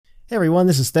Hey everyone,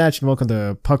 this is Thatch, and welcome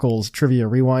to PUCL's Trivia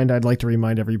Rewind. I'd like to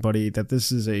remind everybody that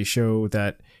this is a show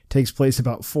that takes place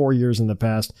about 4 years in the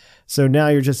past, so now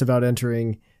you're just about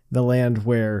entering the land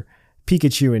where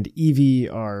Pikachu and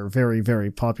Eevee are very,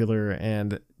 very popular,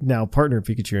 and now Partner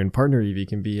Pikachu and Partner Eevee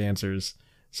can be answers.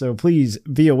 So please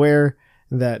be aware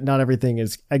that not everything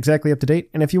is exactly up to date,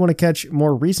 and if you want to catch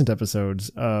more recent episodes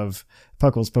of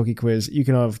PUCL's PokeQuiz, you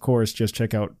can of course just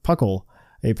check out PUCL,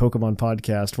 a Pokemon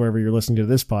podcast, wherever you're listening to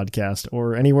this podcast,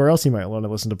 or anywhere else you might want to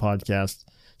listen to podcasts.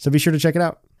 So be sure to check it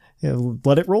out. Yeah,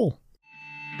 let it roll.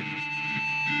 And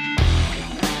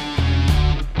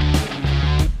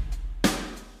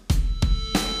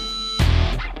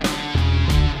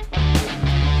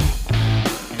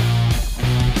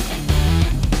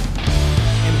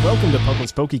welcome to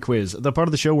PUCL's PokeQuiz, the part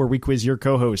of the show where we quiz your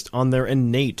co-host on their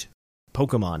innate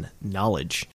Pokemon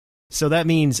knowledge. So that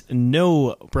means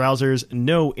no browsers,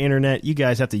 no internet. You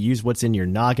guys have to use what's in your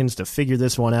noggins to figure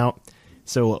this one out.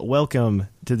 So welcome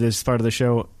to this part of the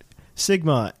show.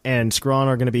 Sigma and Scrawn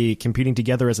are going to be competing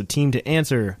together as a team to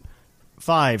answer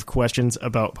 5 questions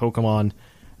about Pokemon.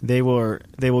 They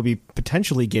will be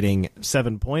potentially getting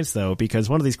 7 points, though, because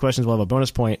one of these questions will have a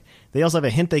bonus point. They also have a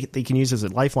hint they can use as a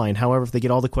lifeline. However, if they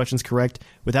get all the questions correct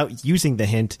without using the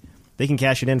hint, they can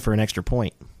cash it in for an extra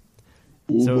point.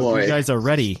 So if you guys are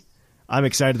ready, I'm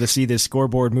excited to see this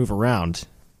scoreboard move around.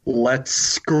 Let's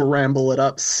scramble it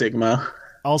up, Sigma.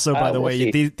 Also, by the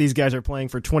way, these guys are playing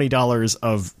for $20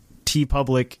 of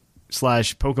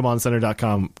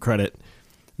tpublic/PokemonCenter.com credit.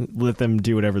 Let them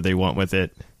do whatever they want with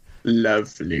it.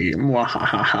 Lovely.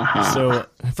 So,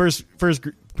 first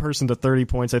person to 30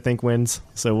 points, I think, wins.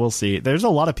 So we'll see. There's a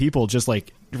lot of people just,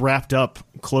 like, wrapped up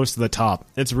close to the top.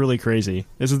 It's really crazy.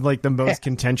 This is, like, the most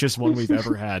contentious one we've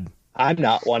ever had. I'm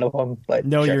not one of them. But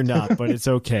no, sure. You're not, but it's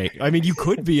okay. I mean, you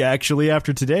could be, actually,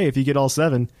 after today, if you get all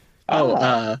 7.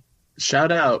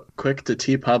 Shout out quick to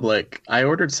TeePublic. I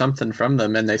ordered something from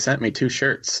them, and they sent me 2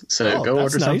 shirts. So go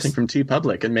order something from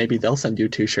TeePublic, and maybe they'll send you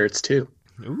 2 shirts, too.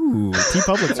 Ooh,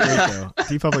 TeePublic's great, though.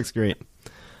 TeePublic's great.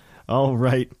 All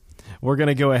right. We're going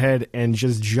to go ahead and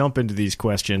just jump into these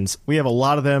questions. We have a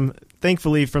lot of them,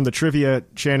 thankfully, from the trivia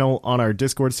channel on our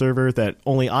Discord server that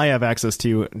only I have access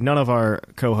to. None of our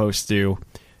co-hosts do.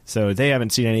 So they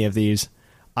haven't seen any of these.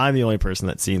 I'm the only person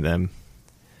that's seen them.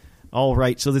 All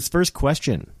right. So this first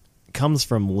question comes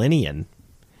from Linian.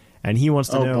 And he wants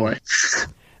to know, boy.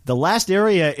 The last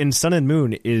area in Sun and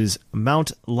Moon is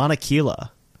Mount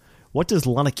Lanakila. What does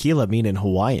Lanakila mean in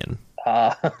Hawaiian?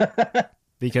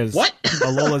 Because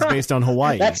Alola is based on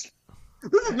Hawaii. This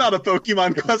is not a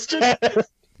Pokemon question.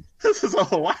 This is a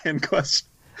Hawaiian question.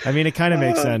 I mean, it kind of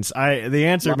makes sense. The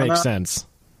answer makes sense.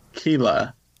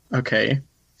 Kila. Okay.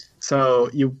 So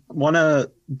you want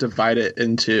to divide it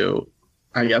into,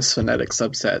 I guess, phonetic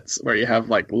subsets where you have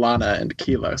like Lana and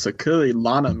Kila. So clearly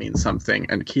Lana means something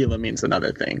and Kila means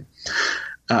another thing.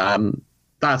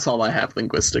 That's all I have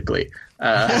linguistically.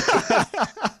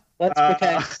 Let's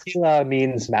pretend Kila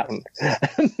means mountain.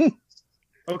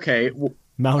 Okay.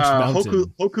 Mountain.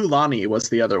 Hokulani was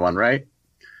the other one, right?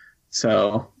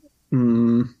 So,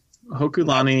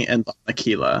 Hokulani and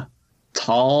Kila.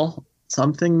 Tall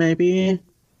something, maybe?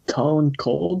 Tall and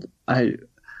cold?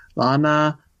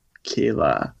 Lana,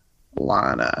 Kila,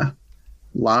 Lana.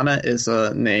 Lana is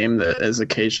a name that is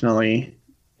occasionally...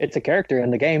 It's a character in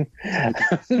the game.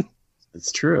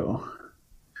 It's true.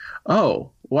 Oh,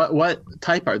 what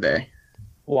type are they?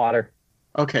 Water.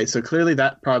 Okay, so clearly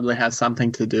that probably has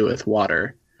something to do with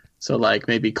water. So like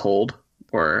maybe cold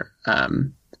or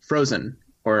frozen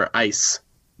or ice.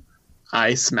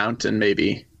 Ice mountain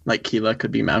maybe. Like Kila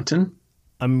could be mountain.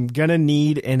 I'm gonna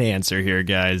need an answer here,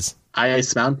 guys.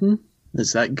 Ice mountain?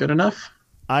 Is that good enough?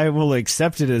 I will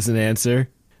accept it as an answer.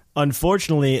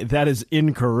 Unfortunately, that is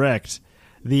incorrect.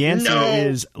 The answer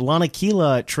is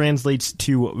Lanakila translates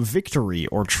to victory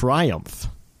or triumph.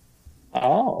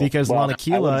 Oh. Because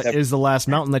Lanakila is the last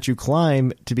mountain that you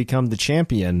climb to become the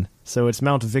champion. So it's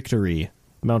Mount Victory,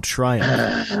 Mount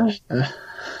Triumph.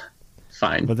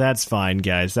 Fine. But that's fine,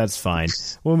 guys. That's fine.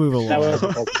 We'll move along. That was a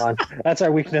Pokemon. That's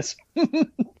our weakness. It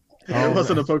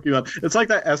wasn't a Pokemon. It's like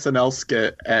that SNL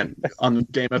skit on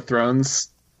Game of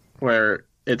Thrones where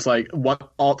it's like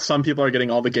some people are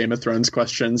getting all the Game of Thrones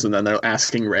questions and then they're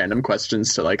asking random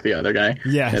questions to like the other guy.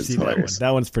 Yeah, it's hilarious. That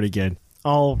one's pretty good.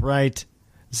 All right.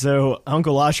 So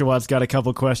Uncle Oshawott got a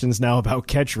couple questions now about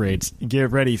catch rates. Get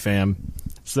ready, fam.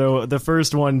 So the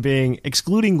first one being,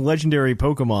 excluding legendary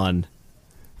Pokemon,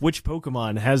 which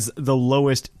Pokemon has the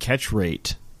lowest catch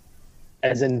rate?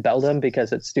 As in Beldum,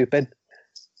 because it's stupid.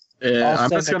 Yeah, I'm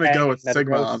just going to go with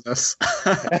Sigma on this.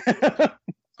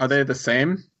 Are they the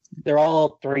same? They're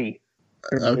all 3.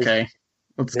 Okay.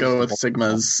 Let's go with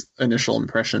Sigma's initial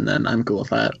impression then. I'm cool with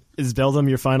that. Is Beldum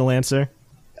your final answer?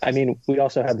 I mean, we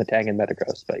also have Metang and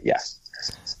Metagross, but yes.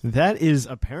 That is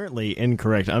apparently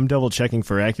incorrect. I'm double checking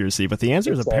for accuracy, but the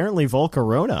answer is apparently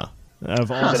Volcarona.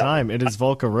 Of all time, it is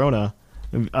Volcarona.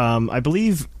 I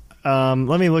believe, let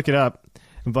me look it up,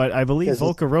 but I believe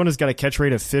Volcarona's got a catch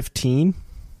rate of 15.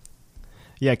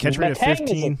 Yeah, catch rate of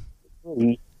 15.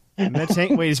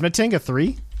 Metang, wait, is Metang a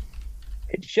 3?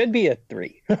 It should be a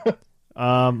 3.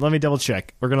 Let me double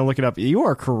check. We're going to look it up. You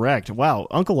are correct. Wow,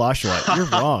 Uncle Oshawott, you're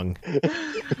wrong.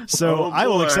 So I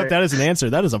will accept that as an answer.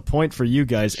 That is a point for you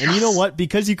guys. And you know what?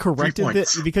 Because you corrected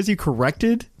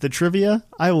the trivia,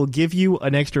 I will give you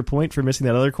an extra point for missing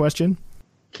that other question.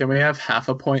 Can we have half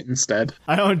a point instead?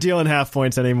 I don't deal in half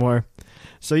points anymore.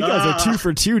 So you guys are 2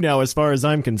 for 2 now as far as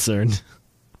I'm concerned.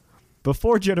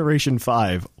 Before Generation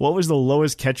 5, what was the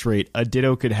lowest catch rate a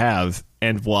Ditto could have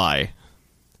and why?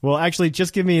 Well, actually,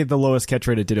 just give me the lowest catch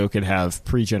rate a Ditto could have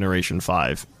pre-Generation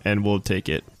 5, and we'll take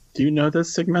it. Do you know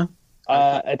this, Sigma?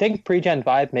 I think pre-Gen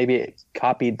 5 maybe it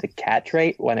copied the catch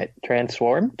rate when it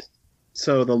transformed.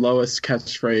 So the lowest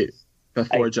catch rate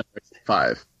before Generation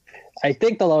 5. I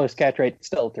think the lowest catch rate is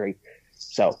still 3.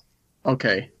 So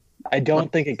okay. I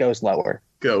don't think it goes lower.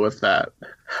 Go with that.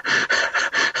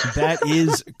 That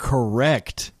is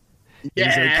correct. Yeah.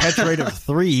 It's a catch rate of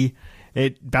 3.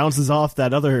 It bounces off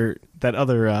that other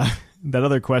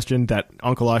question that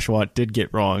Uncle Oshawott did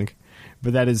get wrong,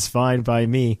 but that is fine by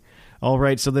me. All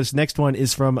right, so this next one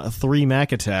is from 3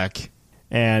 Mac Attack,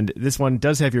 and this one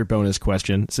does have your bonus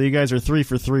question. So you guys are 3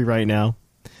 for 3 right now,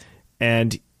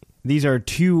 and these are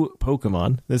 2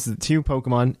 Pokemon. This is 2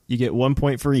 Pokemon. You get 1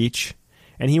 point for each,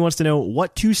 and he wants to know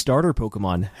what 2 starter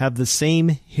Pokemon have the same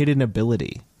hidden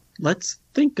ability. Let's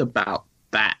think about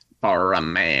that for a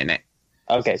minute.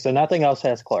 Okay, so nothing else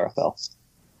has chlorophyll.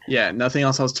 Yeah, nothing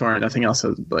else has Torrent, nothing else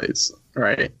has Blaze.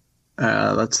 Right.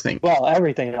 Let's think. Well,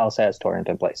 everything else has Torrent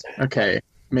in place. Okay,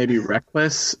 maybe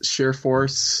Reckless, Sheer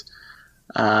Force,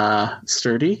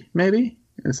 Sturdy, maybe?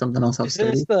 And something else Is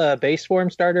Sturdy? this the base form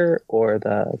starter or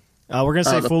the... We're going to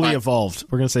say fully evolved.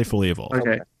 We're going to say fully evolved.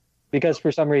 Okay. Because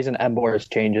for some reason,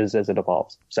 Emboris changes as it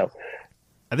evolves. So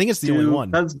I think it's the only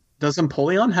one. Does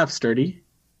Empoleon have Sturdy?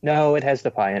 no, it has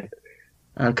Defiant.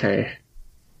 Okay.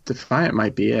 Defiant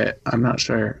might be it. I'm not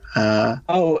sure.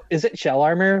 Is it Shell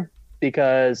Armor?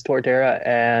 Because Torterra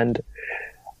and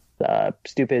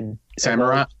stupid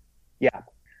Samurai? Yeah.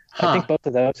 Huh. I think both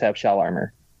of those have Shell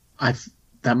Armor.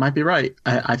 That might be right.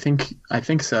 I think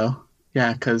so.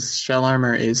 Yeah, because Shell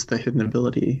Armor is the hidden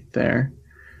ability there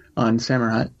on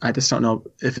Samurai. I just don't know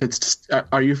if it's just...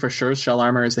 Are you for sure Shell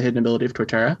Armor is the hidden ability of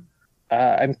Torterra?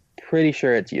 I'm pretty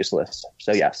sure it's useless.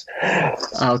 So yes.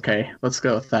 Okay, let's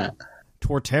go with that.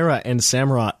 Torterra and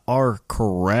Samurai are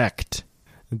correct.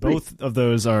 Both of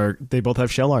those they both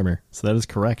have shell armor, so that is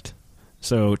correct.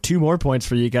 So 2 more points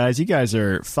for you guys. You guys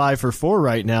are 5 for 4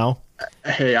 right now.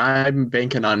 Hey, I'm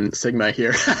banking on Sigma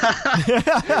here.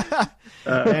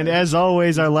 And as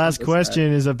always, our last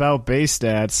question is about base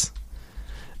stats.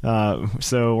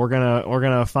 So we're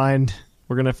gonna find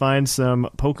some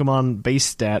Pokemon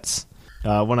base stats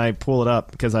when I pull it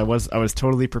up, because I was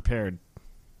totally prepared.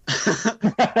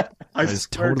 I was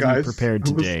swear, totally guys, prepared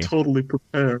today. I was totally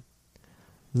prepared.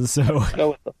 So, Go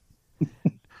with them.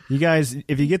 you guys,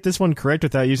 if you get this one correct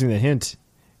without using the hint,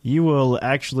 you will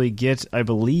actually get, I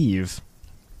believe,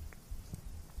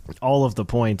 all of the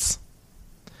points.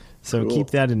 So Cool.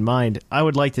 keep that in mind. I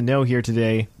would like to know here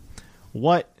today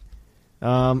what...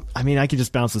 I could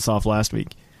just bounce this off last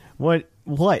week. What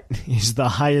is the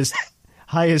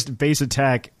highest base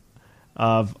attack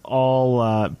of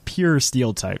all pure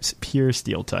steel types? Pure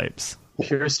steel types.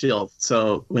 Pure Steel.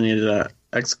 So we need to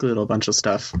exclude a bunch of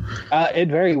stuff. It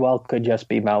very well could just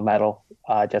be Melmetal,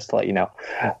 just to let you know.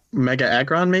 Mega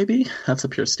Aggron, maybe? That's a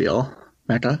Pure Steel.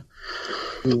 Mega.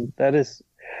 That's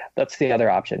the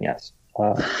other option, yes.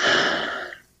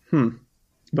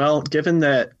 Well, given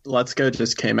that Let's Go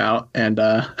just came out, and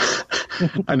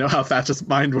I know how Thatch's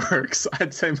mind works,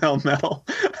 I'd say Melmetal.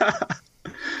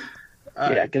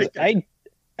 Yeah, because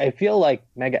I feel like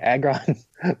Mega Aggron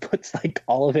puts like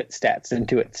all of its stats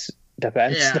into its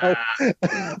defense. Yeah,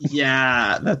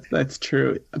 yeah, that's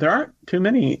true. There aren't too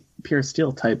many Pure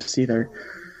Steel types either.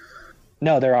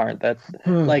 No, there aren't. That's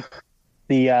like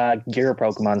the Gear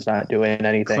Pokemon's not doing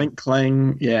anything. Clink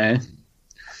Clang, yeah.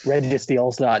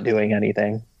 Registeel's not doing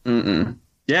anything.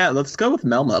 Yeah, let's go with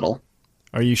Melmetal.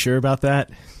 Are you sure about that?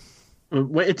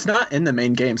 Wait, it's not in the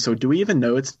main game, so do we even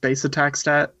know its base attack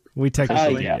stat? We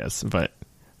technically yeah. yes, but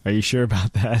are you sure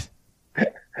about that?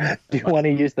 Do you want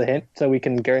to use the hint so we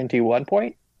can guarantee 1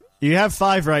 point? You have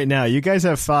 5 right now. You guys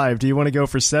have 5. Do you want to go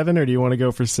for 7 or do you want to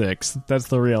go for 6? That's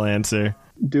the real answer.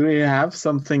 Do we have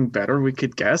something better we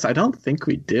could guess? I don't think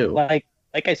we do. Like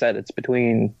I said, it's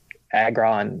between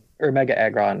Aggron or Mega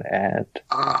Aggron and.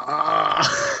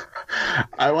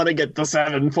 I want to get the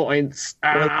 7 points.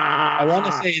 I want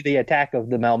to say the attack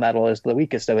of the Melmetal is the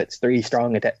weakest of its 3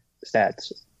 strong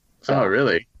stats. So, Oh,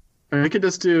 really? We could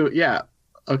just do, yeah.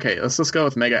 Okay, let's just go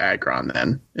with Mega Aggron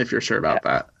then, if you're sure about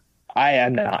that. I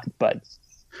am not, but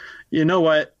You know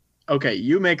what? Okay,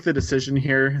 you make the decision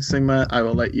here, Sigma. I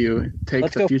will let you take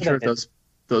Let's the go for future the of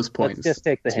those points. let's just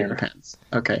take the to your hint. hands.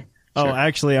 Okay. Oh, sure.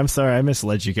 actually, I'm sorry. I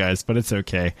misled you guys, but it's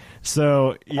okay.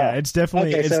 So, yeah, it's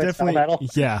definitely... okay, so it's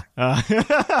Melmetal? Yeah.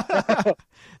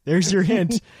 There's your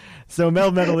hint. So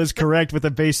Melmetal is correct with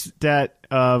a base stat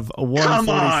of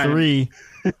 143.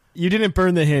 You didn't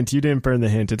burn the hint.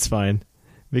 It's fine.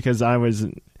 Because I was...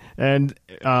 And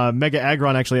Mega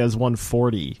Aggron actually has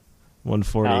 140.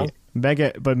 140. Oh. But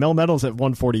Melmetal's at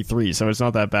 143, so it's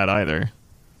not that bad either.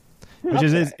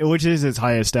 Which is its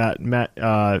highest stat,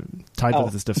 tied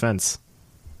with its defense.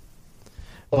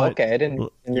 But, okay, I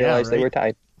didn't realize they were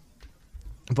tied.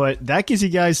 But that gives you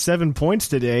guys 7 points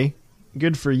today.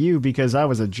 Good for you, because I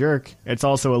was a jerk. It's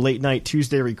also a late night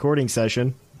Tuesday recording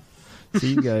session, so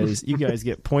you guys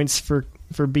get points for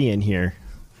being here.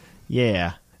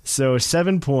 Yeah. So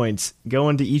 7 points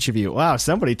going to each of you. Wow,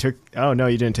 somebody took... Oh, no,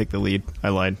 you didn't take the lead. I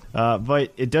lied.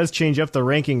 But it does change up the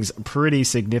rankings pretty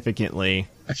significantly.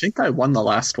 I think I won the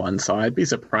last one, so I'd be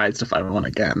surprised if I won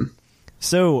again.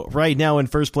 So, right now in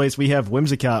first place, we have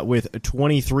Whimsicott with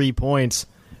 23 points,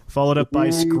 followed up by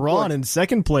Scrawn in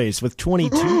second place with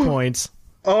 22 points.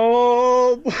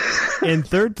 Oh! In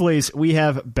third place, we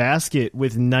have Basket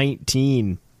with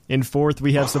 19. In fourth,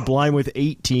 we have Sublime with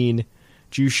 18.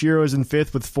 Jushiro's in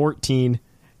fifth with 14.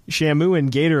 Shamu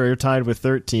and Gator are tied with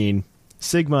 13.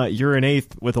 Sigma, you're in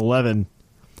eighth with 11.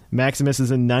 Maximus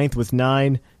is in ninth with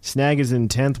 9. Snag is in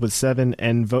 10th with 7.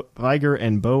 And Viger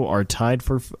and Bo are tied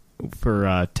for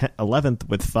 11th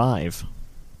with 5.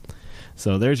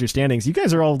 So there's your standings. You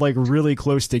guys are all like really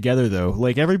close together, though.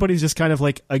 Like everybody's just kind of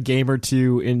like a game or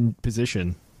two in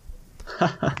position.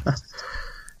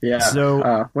 Yeah.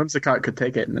 So Whimsicott could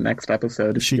take it in the next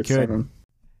episode if she gets could. 7.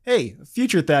 Hey,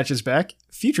 Future Thatch is back.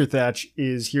 Future Thatch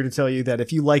is here to tell you that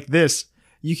if you like this,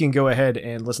 you can go ahead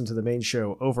and listen to the main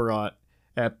show over at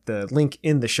the link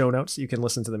in the show notes. You can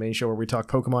listen to the main show where we talk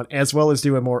Pokemon, as well as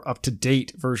do a more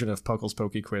up-to-date version of Puckle's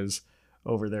PokeQuiz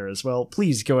over there as well.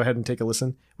 Please go ahead and take a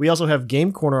listen. We also have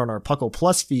Game Corner on our Puckle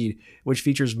Plus feed, which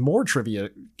features more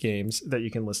trivia games that you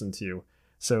can listen to.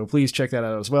 So please check that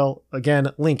out as well. Again,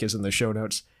 link is in the show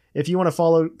notes. If you want to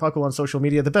follow Puckle on social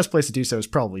media, the best place to do so is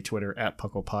probably Twitter at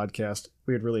Puckle Podcast.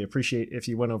 We would really appreciate if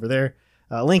you went over there.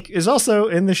 Link is also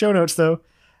in the show notes, though.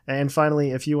 And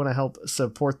finally, if you want to help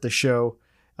support the show,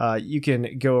 you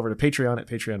can go over to Patreon at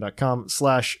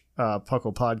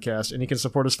patreon.com/Puckle Podcast, and you can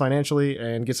support us financially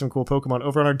and get some cool Pokemon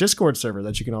over on our Discord server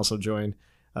that you can also join.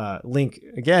 Link,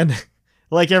 again,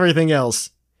 like everything else,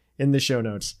 in the show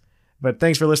notes. But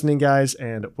thanks for listening, guys,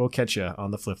 and we'll catch you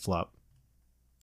on the flip-flop.